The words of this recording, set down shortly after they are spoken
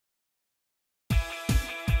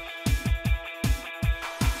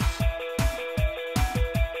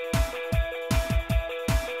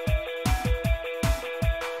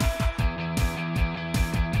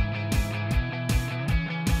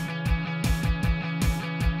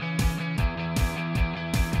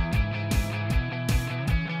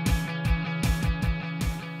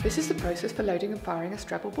This is the process for loading and firing a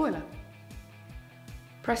Strebel boiler.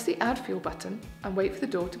 Press the Add Fuel button and wait for the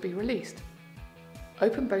door to be released.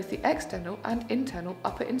 Open both the external and internal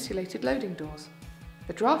upper insulated loading doors.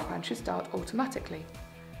 The draft fan should start automatically.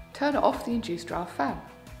 Turn off the induced draft fan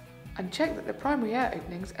and check that the primary air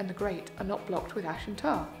openings and the grate are not blocked with ash and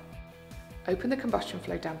tar. Open the combustion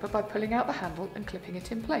flow damper by pulling out the handle and clipping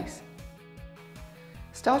it in place.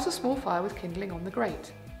 Start a small fire with kindling on the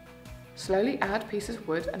grate. Slowly add pieces of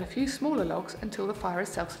wood and a few smaller logs until the fire is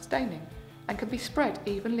self-sustaining and can be spread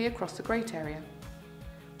evenly across the grate area.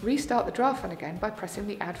 Restart the draft fan again by pressing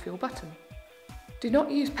the Add Fuel button. Do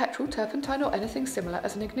not use petrol, turpentine or anything similar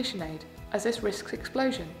as an ignition aid, as this risks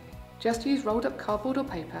explosion. Just use rolled up cardboard or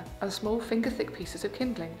paper and small finger-thick pieces of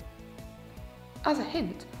kindling. As a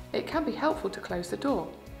hint, it can be helpful to close the door,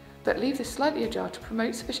 but leave this slightly ajar to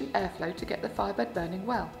promote sufficient airflow to get the firebed burning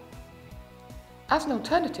well. As an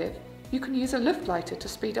alternative, you can use a luft lighter to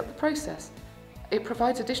speed up the process. It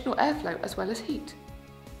provides additional airflow as well as heat.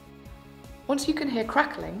 Once you can hear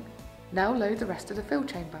crackling, now load the rest of the fill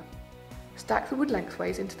chamber. Stack the wood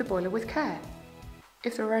lengthways into the boiler with care.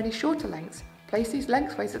 If there are any shorter lengths, place these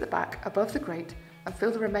lengthways at the back above the grate and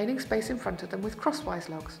fill the remaining space in front of them with crosswise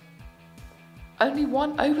logs. Only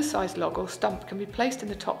one oversized log or stump can be placed in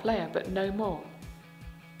the top layer, but no more.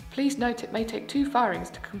 Please note it may take 2 firings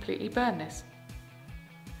to completely burn this.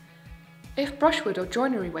 If brushwood or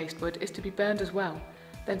joinery waste wood is to be burned as well,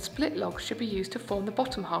 then split logs should be used to form the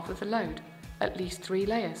bottom half of the load, at least 3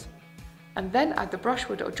 layers, and then add the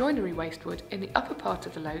brushwood or joinery waste wood in the upper part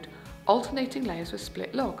of the load, alternating layers with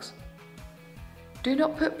split logs. Do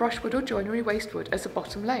not put brushwood or joinery waste wood as a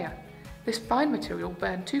bottom layer. This fine material will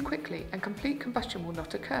burn too quickly and complete combustion will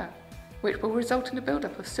not occur, which will result in a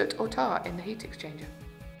build-up of soot or tar in the heat exchanger.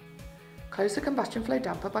 Close the combustion flow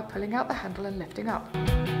damper by pulling out the handle and lifting up.